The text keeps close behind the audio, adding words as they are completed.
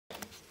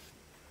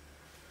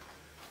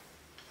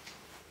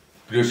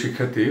প্রিয়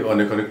শিক্ষার্থী,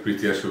 অনেক অনেক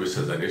প্রীতি আর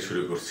শুভেচ্ছা জানিয়ে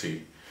শুরু করছি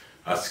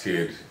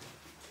আজকের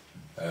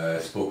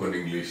স্পোকেন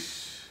ইংলিশ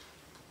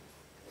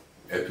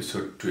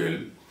এপিসোড 12।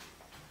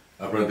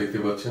 আপনারা দেখতে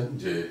পাচ্ছেন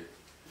যে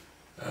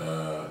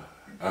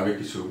আমি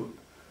কিছু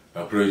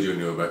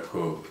প্রয়োজনীয় বাক্য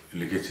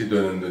লিখেছি।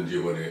 দৈনন্দিন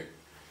জীবনে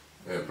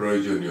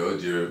প্রয়োজনীয়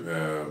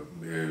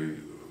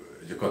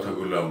যে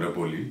কথাগুলো আমরা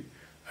বলি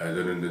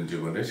দৈনন্দিন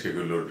জীবনে,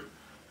 সেগুলোর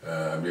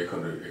আমি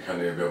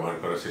এখানে ব্যবহার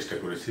করার চেষ্টা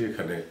করেছি।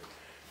 এখানে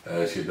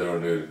সেই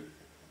ধরনের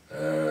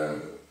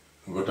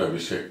গোটা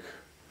বিশেক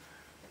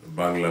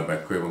বাংলা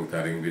বাক্য এবং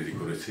তার ইংরেজি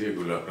করেছি।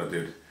 এগুলো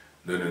আপনাদের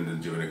দৈনন্দিন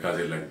জীবনে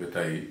কাজে লাগবে,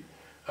 তাই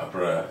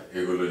আপনারা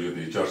এগুলো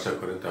যদি চর্চা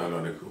করেন তাহলে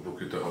অনেক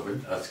উপকৃত হবেন।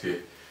 আজকে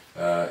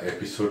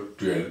এপিসোড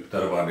 12,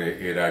 তার মানে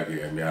এর আগে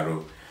আমি আরো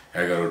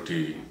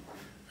 11টি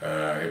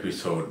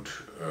এপিসোড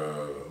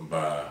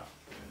বা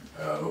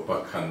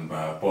উপাখ্যান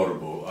বা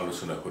পর্ব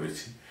আলোচনা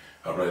করেছি।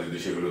 আপনারা যদি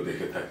সেগুলো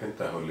দেখে থাকেন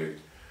তাহলে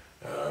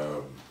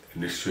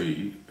নিশ্চয়ই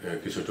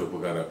কিছুটা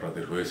উপকার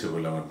আপনাদের হয়েছে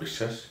বলে আমার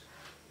বিশ্বাস।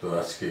 তো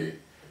আজকে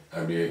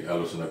আমি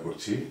আলোচনা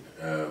করছি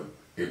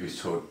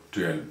এপিসোড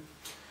 12।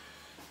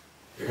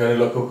 এখানে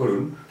লক্ষ্য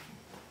করুন,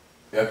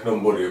 1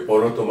 নম্বরে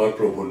পড়ো তোমার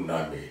প্রভুর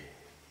নামে,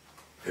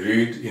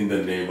 read in the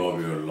name of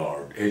your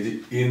Lord. এই যে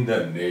ইন দ্য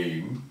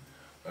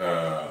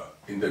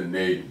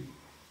নেম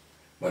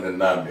মানে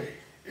নামে,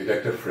 এটা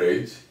একটা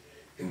ফ্রেজ।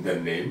 ইন দ্য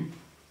নেম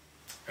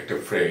একটা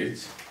ফ্রেজ,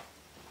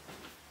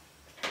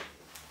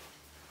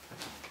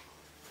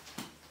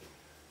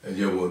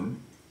 যেমন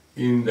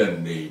ইন দ্য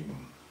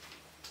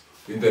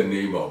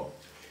নেম অফ,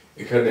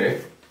 এখানে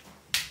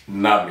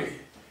নামে।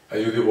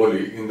 যদি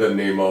বলি in the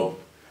name of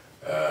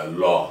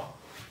law,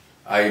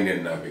 আইনের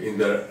নামে, in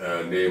the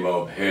name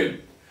of help,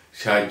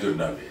 সাহায্যের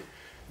নামে,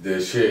 যে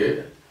সে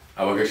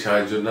আমাকে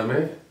সাহায্যের নামে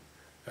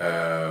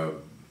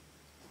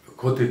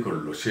ক্ষতি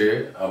করলো, সে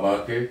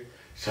আমাকে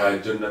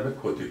সাহায্যের নামে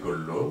ক্ষতি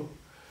করলো।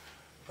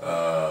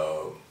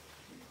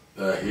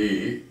 He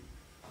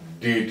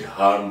did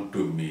harm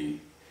to me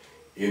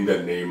in the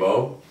name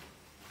of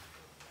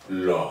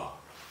law,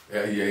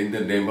 in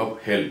the name of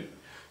help,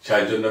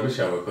 সাহায্যের নামে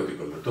সে আমার ক্ষতি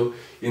করলো। তো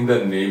ইন দ্য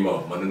নেম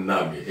অফ মানে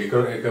নামে,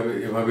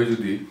 এভাবে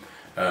যদি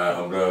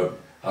আমরা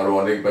আরো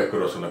অনেক বাক্য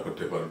রচনা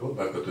করতে পারবো,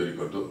 বাক্য তৈরি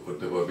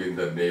করতে পারবো। ইন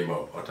দ্য নেম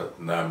অফ অর্থাৎ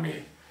নামে।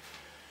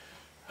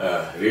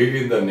 Read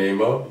in the name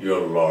of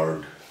your Lord,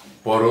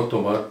 পড়ো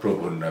তোমার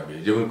প্রভুর নামে।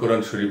 যেমন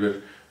কোরআন শরীফের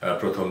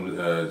প্রথম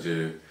যে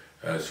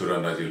সূরা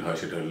নাজিল হয়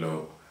সেটা হলো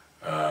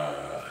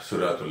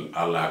সূরাতুল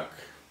আলাক।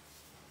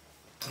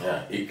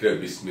 ইকরা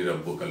বিসমি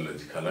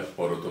রাব্বুকাল্লাযী খালাক,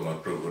 পড়ো তোমার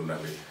প্রভুর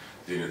নামে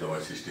যিনি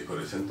তোমার সৃষ্টি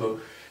করেছেন। তো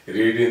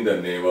read in the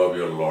name of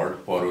your Lord,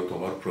 পড়ো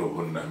তোমার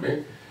প্রভুর নামে।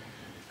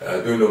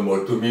 2 নম্বর,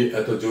 তুমি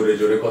এত জোরে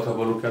জোরে কথা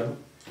বলো কেন?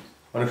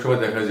 অনেক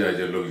সময় দেখা যায়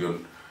যে লোকজন,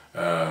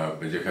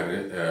 যেখানে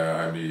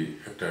আমি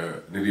একটা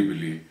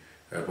নিরিবিলি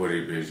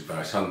পরিবেশ বা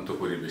শান্ত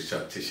পরিবেশ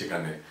চাচ্ছি,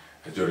 সেখানে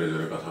জোরে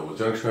জোরে কথা বলছি।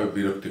 অনেক সময়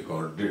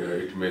বিরক্তিকর।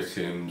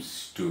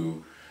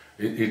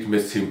 It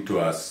may seem to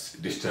us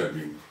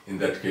disturbing. In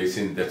that case,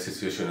 in that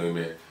situation, we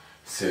may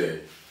say,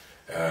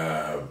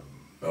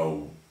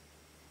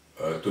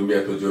 তুমি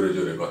এত জোরে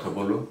জোরে কথা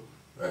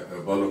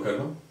বলো কেন?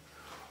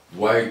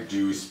 Why do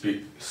you speak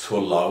so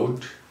loud?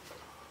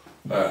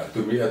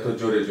 তুমি এত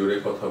জোরে জোরে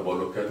কথা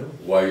বলো কেন?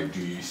 Why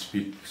do you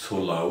speak so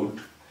loud?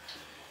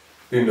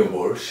 3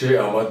 নম্বর, সে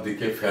আমার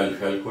দিকে ফ্যাল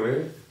ফ্যাল করে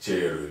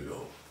চেয়ে রইল।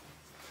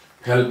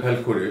 ফ্যাল ফ্যাল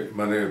করে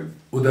মানে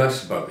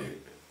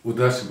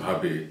উদাস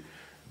ভাবে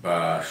বা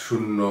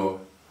শূন্য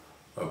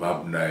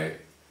ভাবনায়,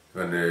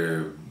 মানে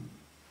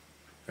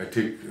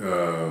ঠিক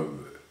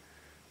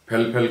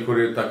ফেল ফেল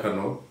করে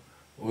তাকানো,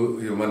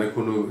 মানে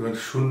কোনো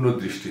শূন্য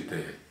দৃষ্টিতে,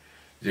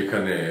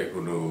 যেখানে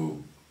কোনো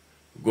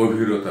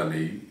গভীরতা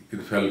নেই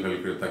কিন্তু ফেল ফেল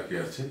করে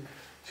তাকিয়ে আছে,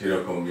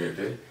 সেরকম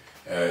ইয়েতে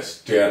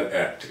স্টেয়ার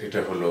অ্যাট,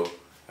 এটা হলো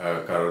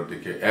কারোর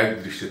দিকে এক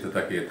দৃষ্টিতে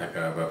তাকিয়ে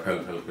থাকা বা ফেল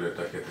ফেল করে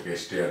তাকিয়ে থাকা,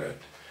 স্টেয়ার অ্যাট।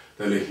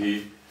 তাহলে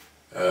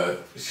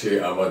সে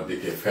আমার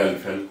দিকে ফেল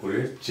ফেল করে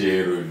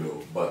চেয়ে রইল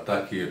বা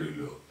তাকিয়ে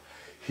রইল।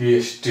 হি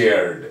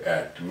স্টেয়ার্ড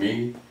অ্যাট মি।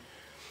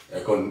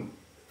 এখন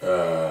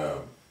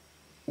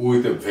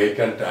with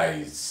ভেকান্ট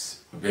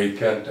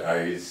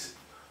eyes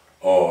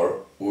or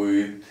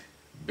with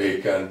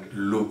ভেকান্ট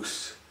looks.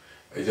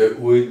 এই যে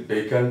উইথ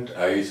ভেকান্ট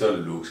আইজ অর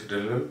লুকস,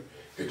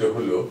 এটা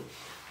হলো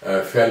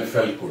ফেল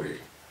ফেল করে,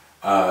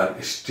 আর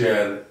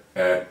স্টেয়ার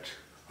অ্যাট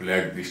হলো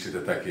এক দৃষ্টিতে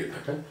তাকিয়ে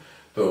থাকা।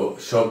 তো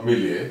সব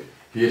মিলিয়ে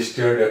he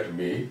stared at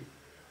me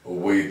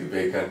with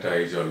vacant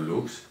eyes or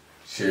looks,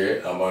 সে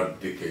আমার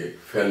দিকে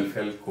ফেল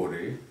ফেল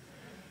করে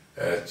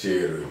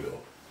চেয়ে রইল।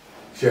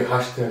 সে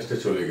হাসতে হাসতে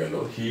চলে গেল।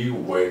 he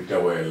went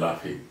away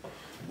laughing.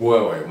 go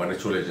away মানে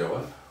চলে যাওয়া,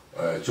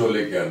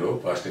 চলে গেল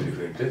past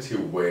indifferent tense, he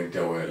went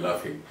away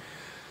laughing.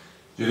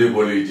 যদি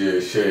বলি যে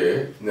সে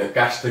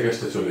কাশতে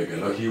কাশতে চলে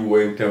গেল, he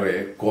went away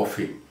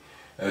coughing.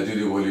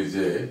 যদি বলি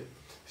যে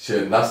সে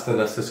নাচতে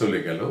নাচতে চলে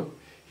গেল,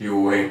 he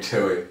went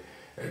away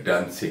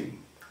dancing.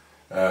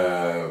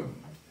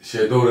 সে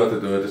দৌড়াতে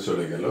দৌড়াতে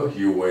চলে গেল,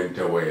 he went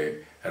away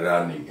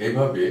running.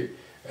 এইভাবে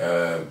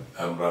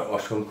আমরা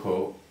অসংখ্য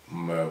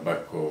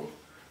বাক্য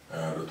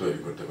তৈরি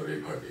করতে পারে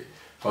এইভাবে।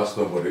 5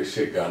 নম্বরে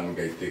সে গান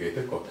গাইতে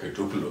গাইতে কক্ষে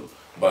ঢুকলো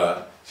বা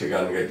সে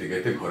গান গাইতে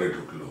গাইতে ঘরে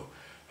ঢুকলো।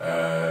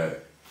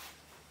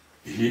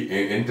 হি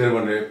এন্টার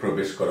মানে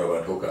প্রবেশ করা বা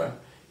ঢোকা।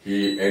 He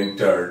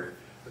entered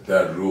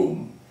the room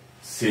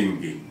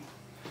singing.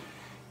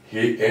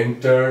 He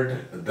entered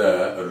the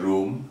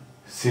room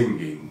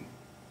singing.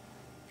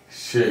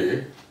 সে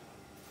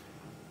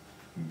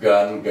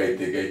গান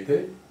গাইতে গাইতে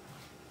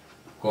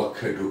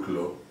কক্ষে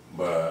ঢুকলো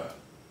বা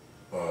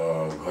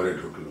ঘরে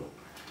ঢুকলো।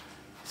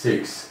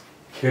 6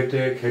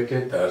 খেটে খেটে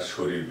তার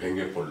শরীর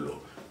ভেঙে পড়লো।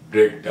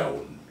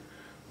 ব্রেকডাউন।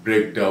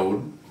 ব্রেকডাউন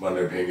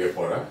মানে ভেঙে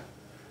পড়া,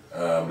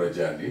 আমরা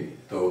জানি।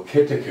 তো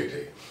খেটে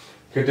খেটে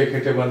খেটে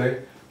খেটে মানে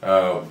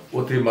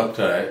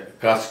অতিমাত্রায়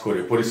কাজ করে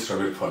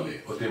পরিশ্রমের ফলে,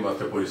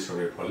 অতিমাত্রায়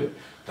পরিশ্রমের ফলে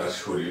তার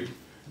শরীর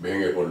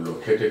ভেঙে পড়লো।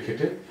 খেটে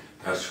খেটে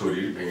তার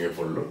শরীর ভেঙে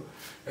পড়লো।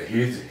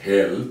 His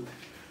health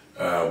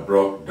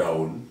Brock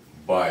down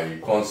by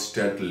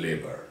constant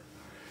labour.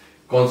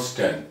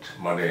 Constant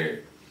মানে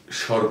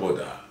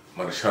সর্বদা,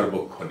 মানে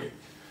সার্বক্ষণিক।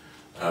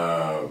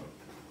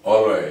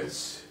 অলওয়েজ।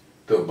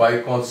 তো বাই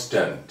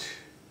কনস্ট্যান্ট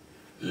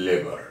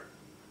লেবার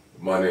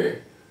মানে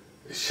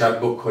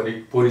সার্বক্ষণিক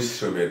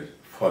পরিশ্রমের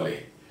ফলে।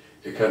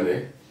 এখানে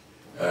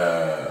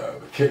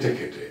খেটে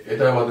খেটে,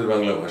 এটা আমাদের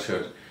বাংলা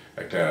ভাষার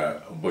একটা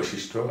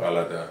বৈশিষ্ট্য,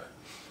 আলাদা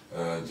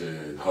যে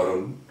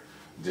ধরন,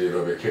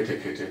 যেভাবে খেটে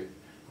খেটে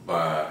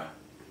বা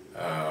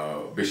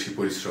বেশি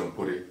পরিশ্রম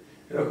করে,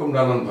 এরকম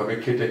নানানভাবে।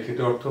 খেটে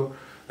খেটে অর্থ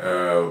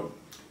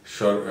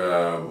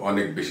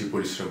অনেক বেশি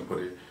পরিশ্রম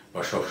করে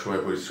বা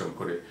সবসময় পরিশ্রম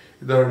করে,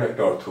 এ ধরনের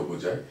একটা অর্থ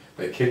বোঝায়।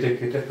 তাই খেটে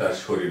খেটে তার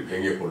শরীর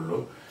ভেঙে পড়লো।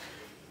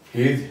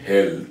 হিজ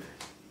হেলথ,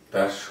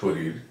 তার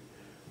শরীর,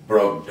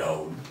 ব্রক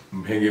ডাউন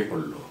ভেঙে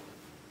পড়লো।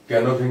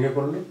 কেন ভেঙে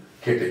পড়লো?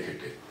 খেটে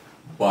খেটে।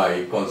 By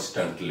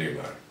constant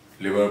labour.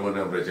 লেবার মানে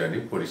আমরা জানি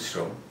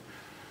পরিশ্রম।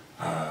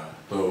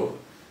 তো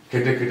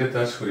খেটে খেটে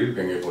তার শরীর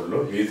ভেঙে পড়লো।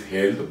 His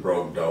health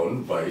Brock down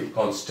by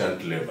constant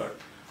labour.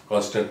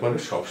 Constant মানে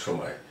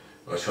সবসময়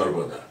বা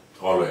সর্বদা,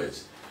 অলওয়েজ।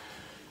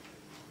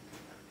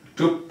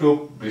 টুপ টুপ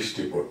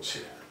বৃষ্টি পড়ছে।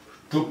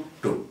 টুপ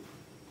টুপ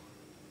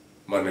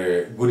মানে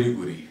গুড়ি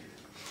গুড়ি।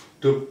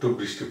 টুপ টুপ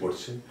বৃষ্টি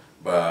পড়ছে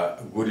বা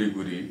গুড়ি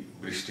গুড়ি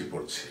বৃষ্টি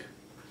পড়ছে,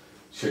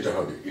 সেটা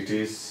হবে ইট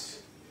ইজ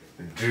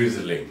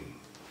ড্রিজলিং।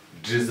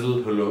 ড্রিজল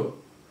হলো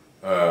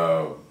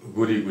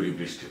গুড়ি গুড়ি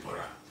বৃষ্টি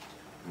পড়া,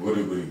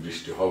 গুড়ি গুড়ি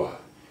বৃষ্টি হওয়া।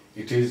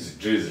 It is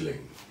drizzling.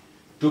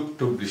 টুপ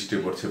টুপ বৃষ্টি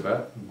পড়ছে বা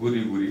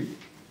গুড়ি গুড়ি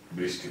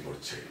বৃষ্টি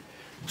পড়ছে।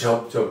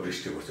 ঝপঝপ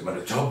বৃষ্টি পড়ছে মানে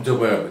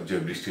ঝপঝপায়া যে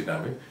বৃষ্টি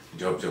নামে,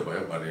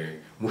 ঝপঝপায়া মানে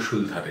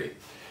মুষলধারে।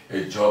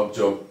 এই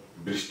ঝপঝপ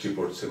বৃষ্টি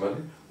পড়ছে মানে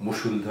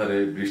মুষলধারে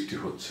বৃষ্টি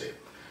হচ্ছে।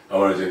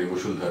 আমরা জানি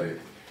মুষলধারে।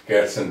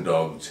 Cats and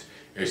dogs,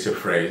 it's a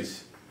phrase.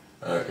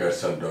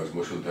 Cats and dogs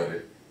মুষলধারে।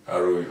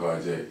 আর ওই হয়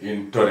যে ইন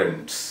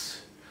টরেন্টস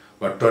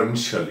বা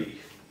টরেন্সিয়ালি।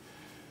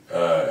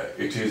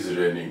 It is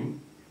raining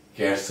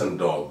cats and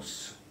dogs.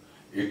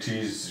 It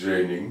is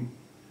raining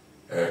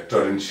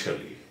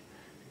টরেন্সিয়ালি।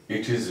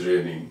 It is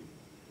raining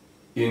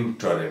in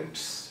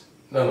torrents.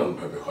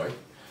 নানানভাবে হয়।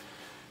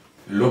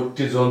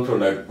 লোকটি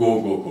যন্ত্রণায় গো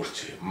গো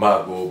করছে। মা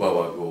গো,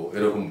 বাবা গো,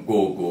 এরকম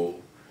গো গো,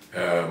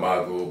 মা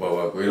গো,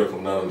 বাবা গো, এরকম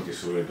নানান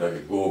কিছু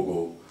এটাকে গো গো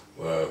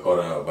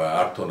করা বা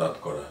আর্তনাদ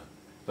করা,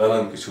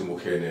 নানান কিছু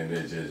মুখে এনে এনে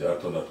যে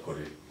আর্তনাদ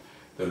করে।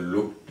 তো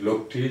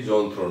লোকটি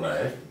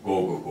যন্ত্রণায় গো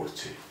গো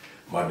করছে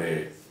মানে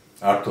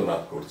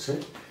আর্তনাদ করছে।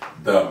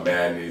 The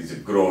man is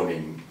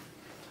Groening.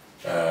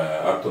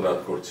 আর্তনাদ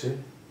করছে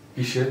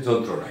কিসের?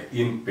 যন্ত্রণায়।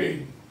 In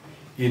pain.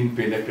 ইন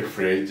পেইন একটা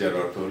ফ্রেজ যার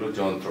অর্থ হলো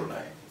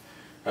যন্ত্রণায়।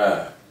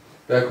 হ্যাঁ,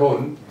 এখন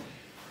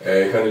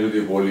এখানে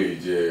যদি বলি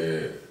যে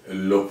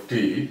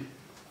লোকটি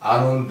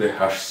আনন্দে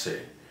হাসছে,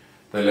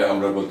 তাহলে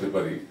আমরা বলতে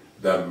পারি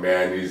দ্য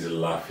ম্যান ইজ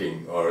লাফিং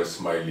অর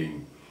স্মাইলিং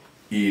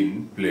ইন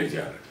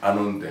প্লেজার।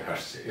 আনন্দে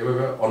হাসছে।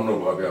 এভাবে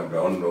অন্যভাবে আমরা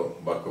অন্য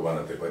বাক্য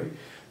বানাতে পারি।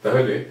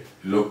 তাহলে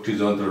লোকটি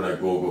যন্ত্রণায়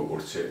গো গো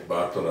করছে বা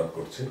আর্তনাদ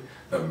করছে।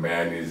 The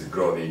man is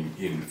Groening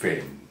in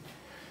pain.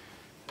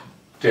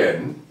 10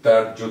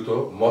 তার জুতো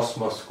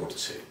মসমস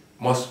করছে।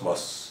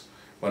 মসমস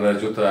মানে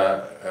জুতা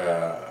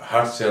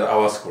হাঁটছে আর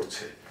আওয়াজ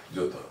করছে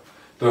জুতো।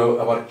 তো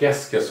আবার ক্যাস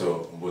ক্যাসও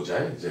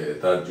বোঝায় যে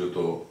তার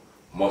জুতো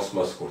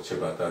মসমস করছে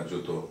বা তার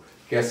জুতো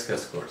ক্যাস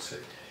ক্যাস করছে।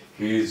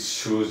 His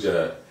shoes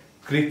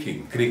ক্রিকিং।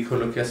 ক্রিক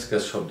হলো ক্যাস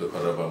ক্যাস শব্দ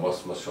করা বা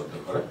মসমস শব্দ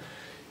করা।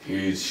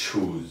 His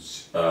shoes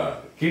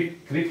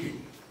ক্রিকিং।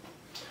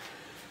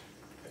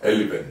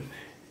 11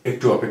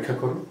 একটু অপেক্ষা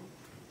করো।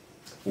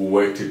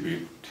 Wait a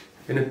bit.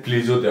 এখানে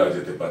প্লিজও দেওয়া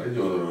যেতে পারে, যে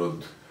অনুরোধ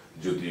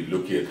যদি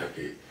লুকিয়ে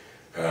থাকে।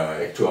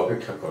 একটু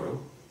অপেক্ষা করো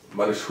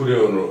মানে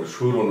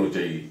সুর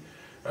অনুযায়ী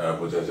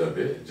বোঝা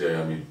যাবে যে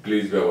আমি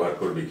প্লিজ ব্যবহার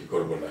করবে কি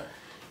করবো না।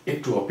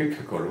 একটু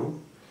অপেক্ষা করো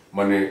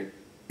মানে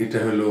এটা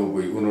হলো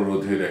ওই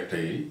অনুরোধের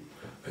একটাই,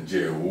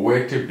 যে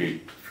ওয়েট এ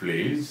বিট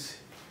প্লিজ।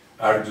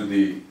 আর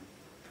যদি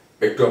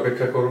একটু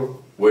অপেক্ষা করো,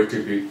 ওয়েট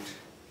এ বিট,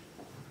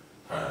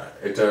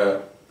 এটা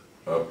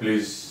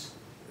প্লিজ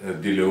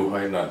দিলেও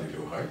হয়, না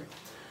দিলেও হয়।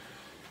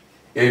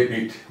 এ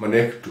বিট মানে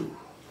একটু।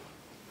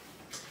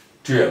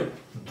 12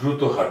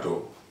 দ্রুত হাঁটো।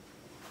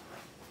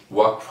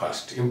 Walk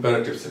fast.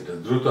 Imperative sentence.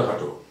 দ্রুত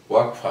হাঁটো,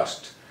 walk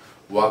fast,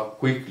 walk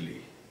quickly,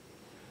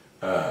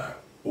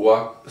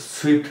 walk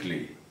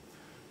swiftly।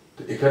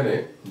 তো এখানে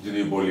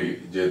যদি বলি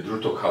যে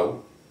দ্রুত খাও,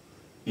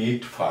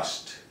 eat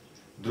fast,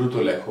 দ্রুত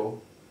লেখো,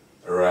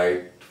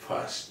 write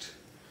fast,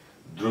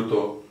 দ্রুত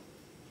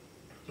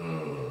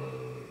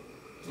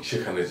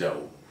সেখানে যাও,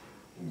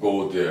 go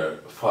there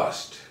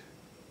fast।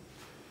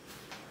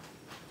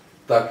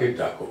 তাকে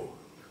ডাকো,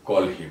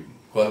 call him,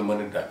 call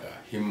মানে ডাকা,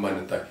 him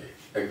মানে তাকে,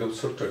 একদম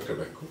ছোট্ট একটা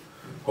বাক্য,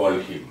 call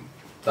him,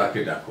 তাকে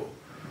ডাকো,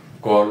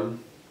 call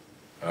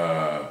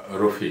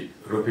রফিক,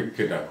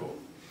 রফিককে ডাকো,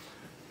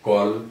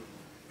 call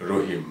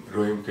রহিম,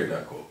 রহিমকে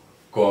ডাকো,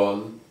 call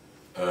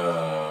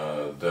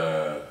the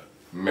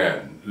man,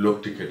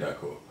 লোকটিকে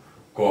ডাকো,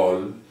 call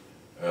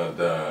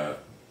the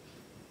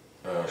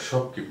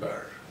shopkeeper,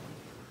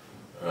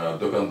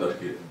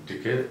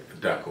 দোকানদারটিকে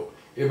ডাকো।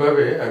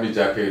 এভাবে আমি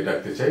যাকে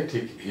ডাকতে চাই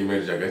ঠিক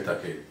হিমের জায়গায়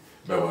তাকে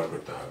ব্যবহার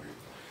করতে হবে।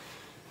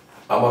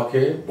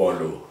 আমাকে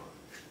বলো,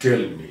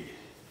 টেল মি,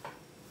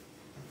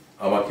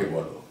 আমাকে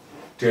বলো,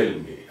 টেল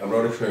মি। আমরা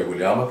অনেক সময়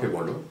বলি আমাকে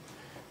বলো,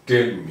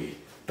 টেল মি,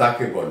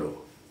 তাকে বলো,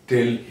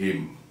 টেল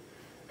হিম,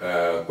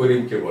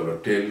 করিমকে বলো,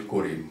 টেল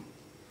করিম,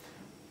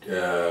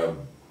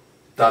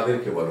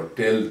 তাদেরকে বলো,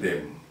 টেল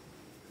দেম,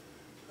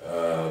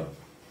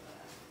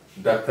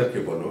 ডাক্তারকে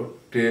বলো,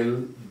 টেল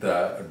দ্য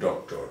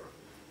ডক্টর,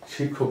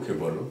 শিক্ষককে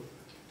বলো,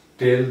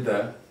 টেল দ্য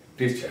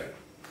টিচার।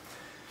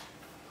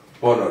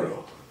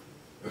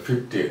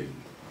 15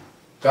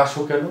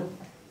 কাশো কেন?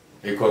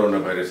 এই করোনা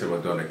ভাইরাসের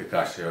মধ্যে অনেকে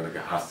কাশে,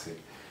 অনেকে হাসে।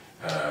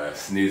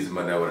 স্নিজ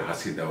মানে আবার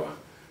হাসি দেওয়া,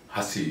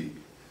 হাসি,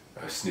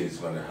 স্নিজ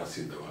মানে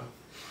হাসি দেওয়া।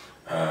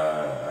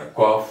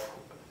 কফ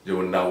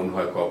যেমন নাউন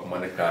হয়, কফ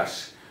মানে কাশ,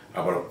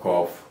 আবার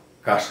কফ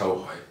কাশাও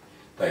হয়।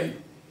 তাই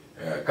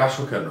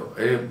কাশো কেন?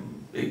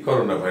 এই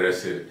করোনা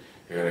ভাইরাসের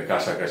এখানে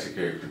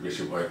কাশাকাশিকে একটু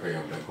বেশি ভয় পাই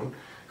আমরা এখন।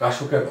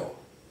 কাশো কেন?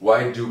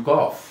 Why do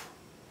cough,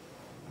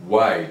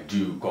 why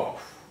do কফ,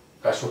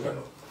 কাশো কেন?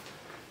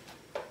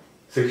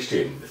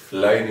 16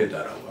 লাইনে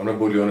দাঁড়াও। আমরা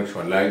বলি অনেক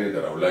সময় লাইনে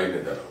দাঁড়াও,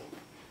 লাইনে দাঁড়াও,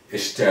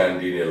 স্ট্যান্ড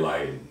ইন এ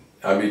লাইন।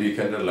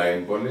 আমেরিকানরা লাইন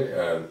বলে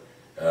আর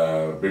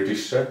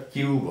ব্রিটিশরা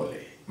কিউ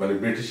বলে, মানে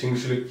ব্রিটিশ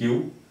ইংলিশে কিউ,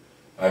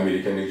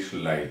 আমেরিকান ইংলিশ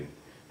লাইন।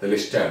 তাহলে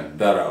স্ট্যান্ড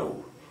দাঁড়াও,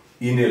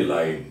 ইন এ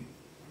লাইন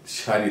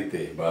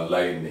সারিতে বা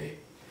লাইনে।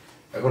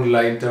 এখন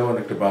লাইনটাও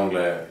অনেকটা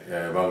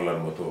বাংলার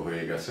মতো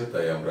হয়ে গেছে,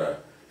 তাই আমরা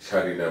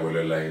সারি না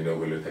বলে লাইনও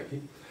বলে থাকি।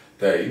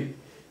 তাই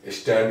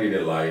stand in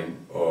a line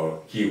O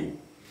Q,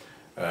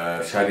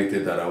 সারিতে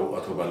দাঁড়াও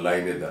অথবা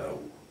লাইনে দাঁড়াও।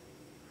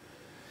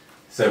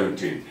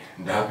 17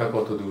 ঢাকা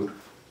কত দূর?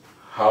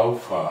 How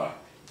far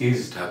is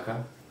Dhaka,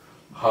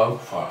 how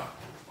far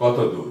কত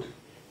দূর,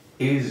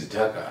 ইজ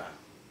ঢাকা,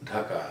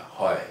 ঢাকা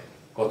হয়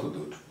কত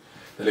দূর।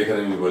 তাহলে এখানে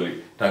আমি বলি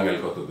টাঙ্গাইল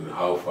কত দূর,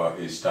 how far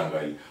is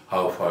Tangail,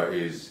 how far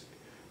is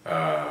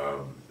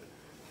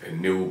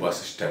new bus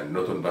stand,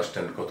 নতুন বাস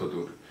স্ট্যান্ড কত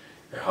দূর,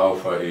 how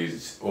far is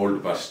old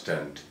bus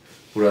stand,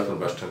 পুরাতন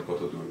বাস স্ট্যান্ড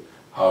কত দূর,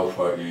 how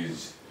far is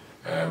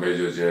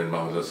major general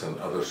Mahmud Hasan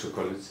আদর্শ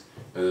college,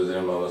 major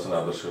general Mahmud Hasan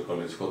আদর্শ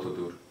কলেজ কত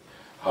দূর,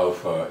 হাউ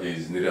ফার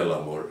ইজ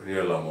নিরালামোর,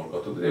 নিরালামোর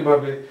কত দূর।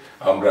 এভাবে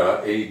আমরা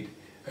এই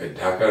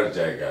ঢাকার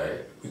জায়গায়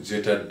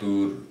যেটা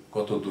দূর,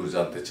 কত দূর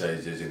জানতে চাই,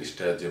 যে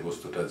জিনিসটা, যে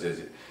বস্তুটা, যে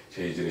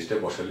সেই জিনিসটা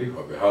বসালেই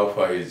হবে। How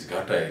far is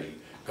Ghatail,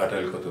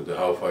 Ghatail কত দূর,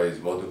 how far is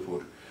Madhupur,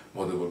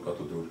 Madhupur কত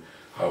দূর,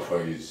 how far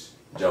is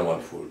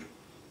Jamalpur,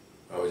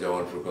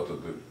 Jamalpur কত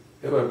দূর।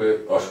 এভাবে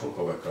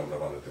অসংখ্য বাক্য আমরা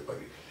বানাতে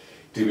পারি।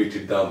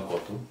 টিভিটির দাম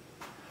কত,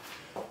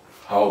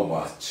 হাউ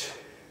মাচ,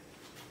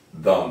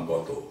 দাম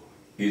কত,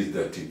 ইজ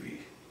দ্য টিভি।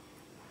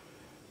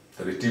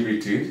 তাহলে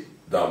টিভিটির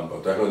দাম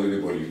কত। এখন যদি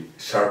বলি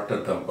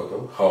শার্টটার দাম কত,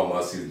 how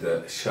much is the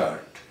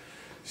shirt,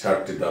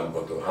 শার্টটির দাম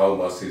কত, how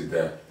much is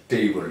the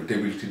table,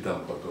 টেবিলটির দাম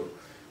কত,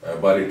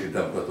 বাড়িটির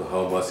দাম কত,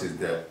 how much is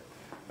the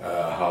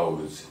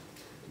house,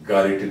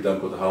 গাড়িটির দাম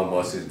কত, how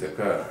much is the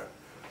car,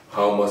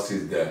 how much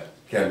is the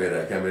camera,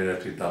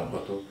 ক্যামেরাটির দাম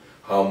কত,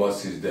 how much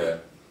is the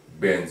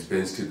bench,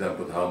 বেঞ্চটির দাম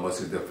কত, how much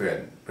is the pen,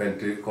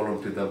 পেনটির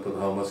কলমটির দাম কত,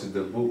 how much is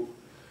the book,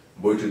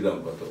 বইটির দাম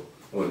কত।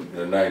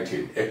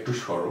 19 একটু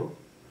সরো,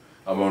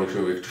 আমার অনেক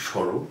সময় একটু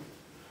সরো,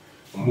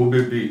 মুভ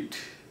এ বিট,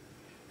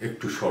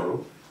 একটু সরো,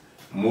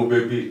 মুভ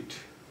এ বিট।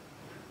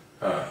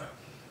 হ্যাঁ,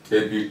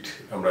 এ বিট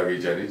আমরা আগে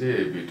জানি যে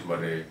এ বিট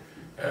মানে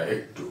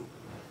একটু।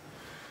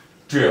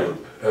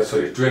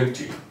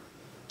 20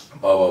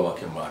 বাবা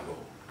মাকে মানো,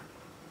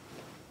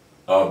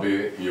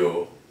 obey your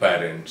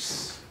parents,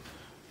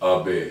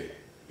 obey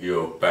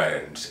your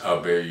parents,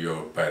 obey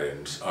your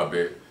parents,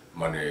 obey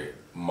মানে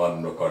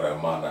মান্য করা,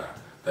 মানা।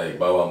 তাই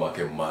বাবা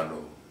মাকে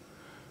মানো,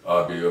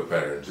 obey your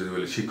parents। যদি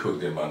বলি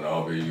শিক্ষকদের মানো,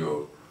 obey your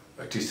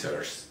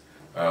teachers,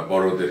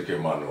 বড়দেরকে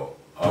মানো,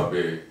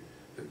 obey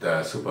the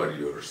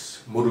superiors,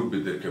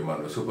 মুরব্বীদেরকে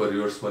মানো,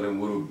 superiors মানে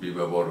মুরব্বী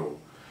বা বড়।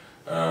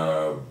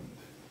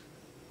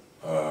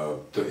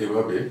 তো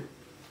এভাবে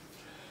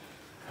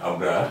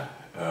আমরা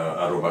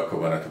আরো বাক্য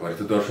বানাতে পারি।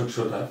 তো দর্শক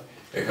শ্রোতা,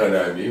 এখানে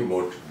আমি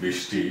মোট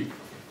 20টি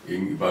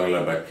বাংলা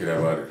বাক্যের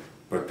আবার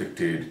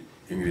প্রত্যেকটির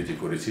ইংরেজি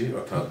করেছি,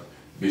 অর্থাৎ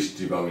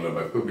 20টি বাংলা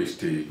বাক্য,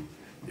 20টি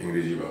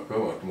ইংরেজি বাক্য,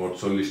 মোট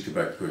 40টি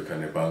বাক্য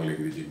এখানে বাংলা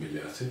ইংরেজি মিলে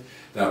আছে।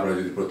 তা আপনারা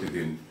যদি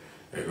প্রতিদিন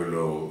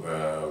এগুলো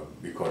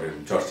করেন,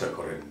 চর্চা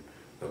করেন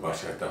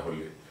বাসায়,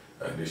 তাহলে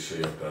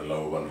নিশ্চয়ই আপনারা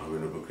লাভবান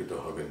হবেন, উপকৃত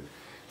হবেন।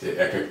 যে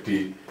একটি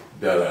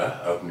দ্বারা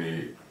আপনি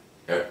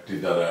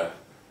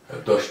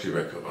 10টি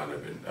বাক্য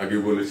বানাবেন। আগে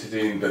বলেছি যে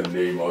ইন দ্য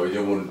নেম অফ,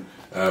 যেমন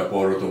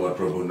পড়ো তোমার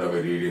প্রভুর নামে,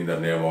 read in the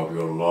name of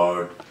your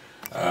Lord.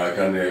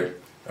 এখানে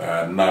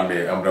নামে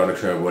আমরা অনেক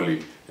সময় বলি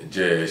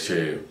যে সে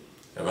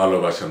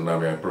ভালোবাসার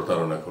নামে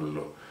প্রতারণা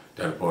করলো,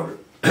 তারপর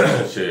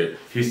সে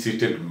হি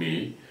seated me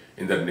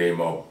in the name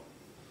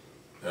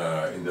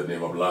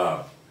of love,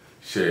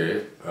 সে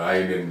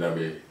আইনের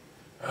নামে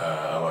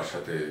আমার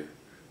সাথে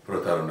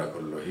প্রতারণা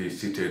করলো, হি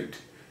seated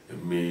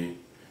me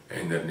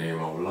in the name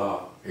of love.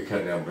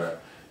 এখানে আমরা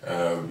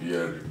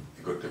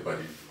করতে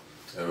পারি,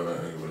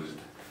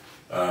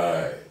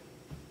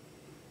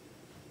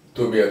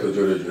 তুমি এত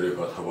জোরে জোরে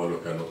কথা বলো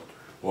কেন,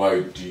 why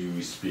do you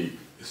speak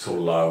so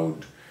loud।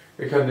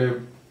 এখানে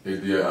এই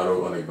দিয়ে আরো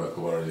অনেক বাক্য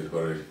বানানো যেতে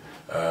পারে।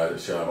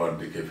 সে আমার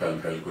দিকে ফ্যাল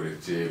ফ্যাল করে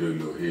চেয়ে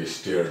রইল, he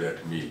stared at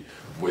me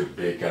with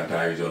vacant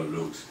eyes or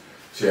looks।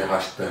 সে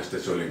হাসতে হাসতে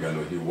চলে গেল,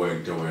 he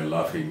went away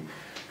laughing।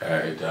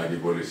 এটা আগে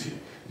বলেছি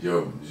যে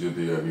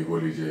যদি আমি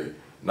বলি যে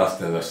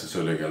নাচতে নাচতে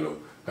চলে গেল,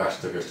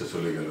 কাশতে কাশতে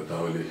চলে গেল,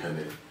 তাহলে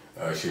এখানে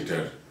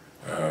সেটার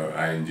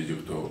আইনজি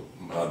যুক্ত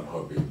ভার্ব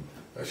হবে।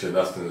 সে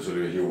নাচতে নাচতে চলে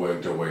গেল, he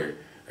went away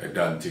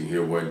dancing, he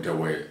went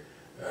away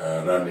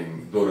running,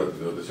 দৌড়াতে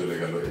দৌড়াতে চলে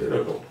গেল,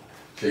 এরকম।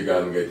 সে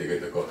গান গাইতে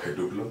গাইতে কক্ষে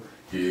ঢুকলো,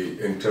 he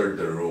entered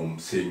the room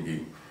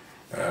singing।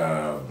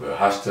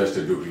 হাসতে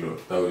হাসতে ঢুকলো,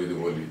 তাও যদি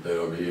বলি তাই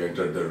হবে he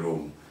entered the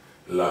room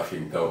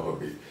laughing, তাও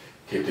হবে।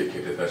 খেটে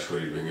খেটে তার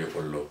শরীর ভেঙে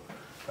পড়লো,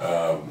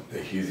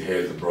 his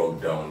health broke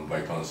down by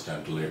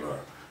constant labor।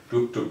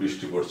 টুকটুক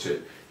বৃষ্টি পড়ছে,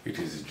 it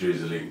is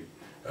drizzling।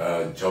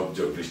 ঝপ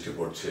ঝপ বৃষ্টি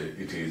পড়ছে,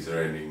 it is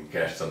raining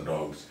cats and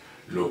dogs।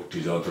 লোকটি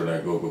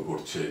যন্ত্রণায় গো গো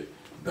করছে,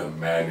 the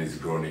man is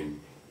groaning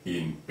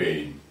in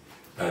pain।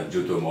 তার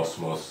জুতো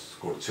মসমস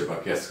করছে বা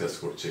ক্যাস ক্যাস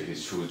করছে, his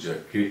shoes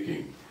are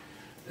creaking।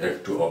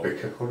 একটু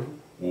অপেক্ষা করো,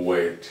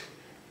 wait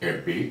a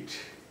bit।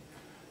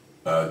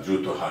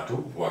 দ্রুত হাঁটো,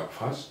 walk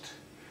fast।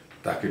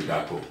 তাকে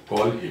ডাকো,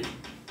 call him।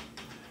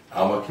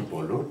 আমাকে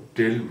বলো,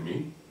 tell me।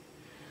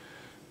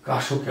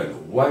 কাশো কেন,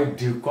 why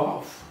do you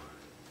cough।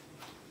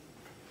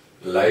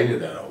 লাইনে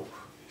দাঁড়াও,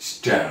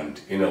 stand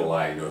in a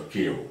line or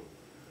queue।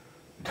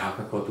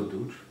 Dhaka কত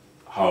দূর,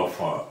 how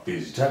far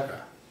is ঢাকা।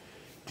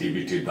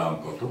 টিভিটির দাম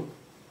কত,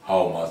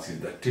 how much is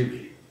the TV।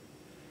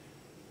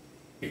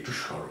 একটু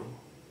সরো,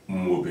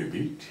 move a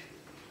bit।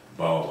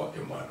 বাবা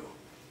মাকে মানো,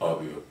 of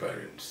your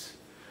parents।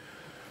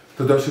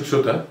 তো দর্শক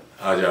শ্রোতা,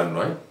 আজ আর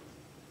নয়,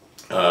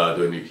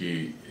 দৈনিকই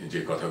যে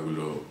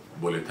কথাগুলো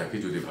বলে থাকি,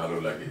 যদি ভালো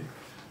লাগে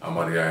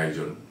আমার এই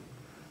আয়োজন,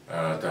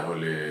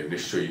 তাহলে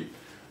নিশ্চয়ই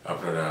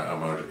আপনারা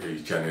আমার এই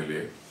চ্যানেলে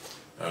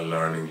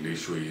learn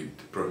English with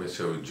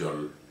professor Ujjwal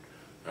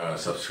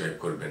subscribe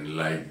করবেন,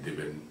 লাইক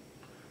দেবেন,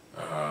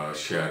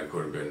 শেয়ার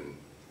করবেন,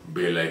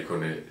 বেল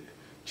আইকনে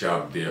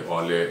চাপ দিয়ে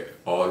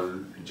অল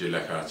যে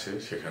লেখা আছে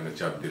সেখানে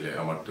চাপ দিলে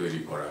আমার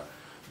তৈরি করা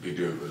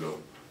ভিডিওগুলো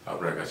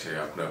আপনার কাছে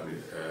আপনা আপনি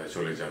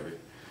চলে যাবে।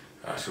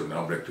 আসুন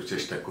আমরা একটু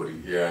চেষ্টা করি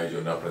এই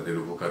আয়োজন আপনাদের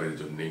উপকারের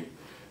জন্যেই।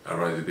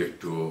 আপনারা যদি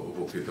একটু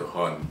উপকৃত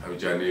হন, আমি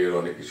জানি এর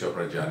অনেক কিছু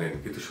আপনারা জানেন,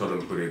 কিন্তু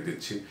স্মরণ করিয়ে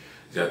দিচ্ছি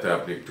যাতে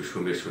আপনি একটু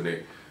শুনে শুনে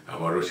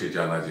আমারও সেই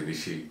জানা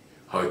জিনিসই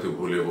হয়তো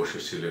ভুলে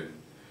বসেছিলেন,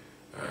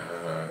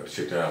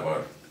 সেটা আবার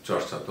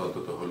চর্চা তো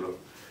অন্তত হলো।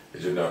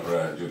 এই জন্য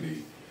আপনারা যদি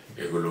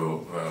এগুলো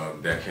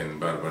দেখেন,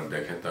 বারবার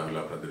দেখেন, তাহলে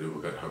আপনাদের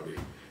উপকার হবে।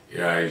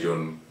 এই আয়োজন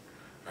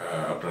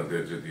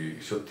আপনাদের যদি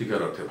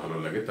সত্যিকার অর্থে ভালো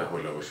লাগে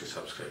তাহলে অবশ্যই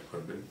সাবস্ক্রাইব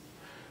করবেন।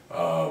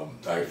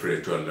 I pray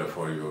to Allah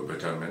for your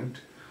betterment,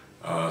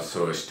 so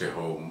stay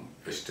home,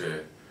 stay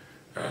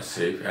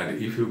safe, and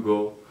if you go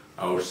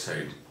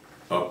outside,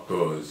 of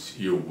course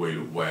you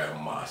will wear a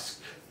mask,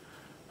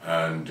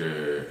 and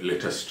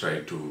let us try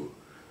to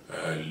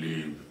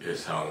live a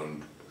sound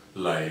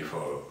life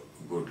or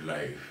good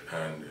life,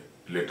 and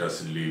let us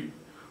live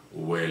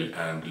well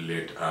and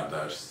let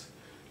others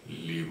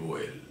live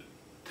well.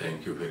 Thank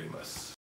you very much.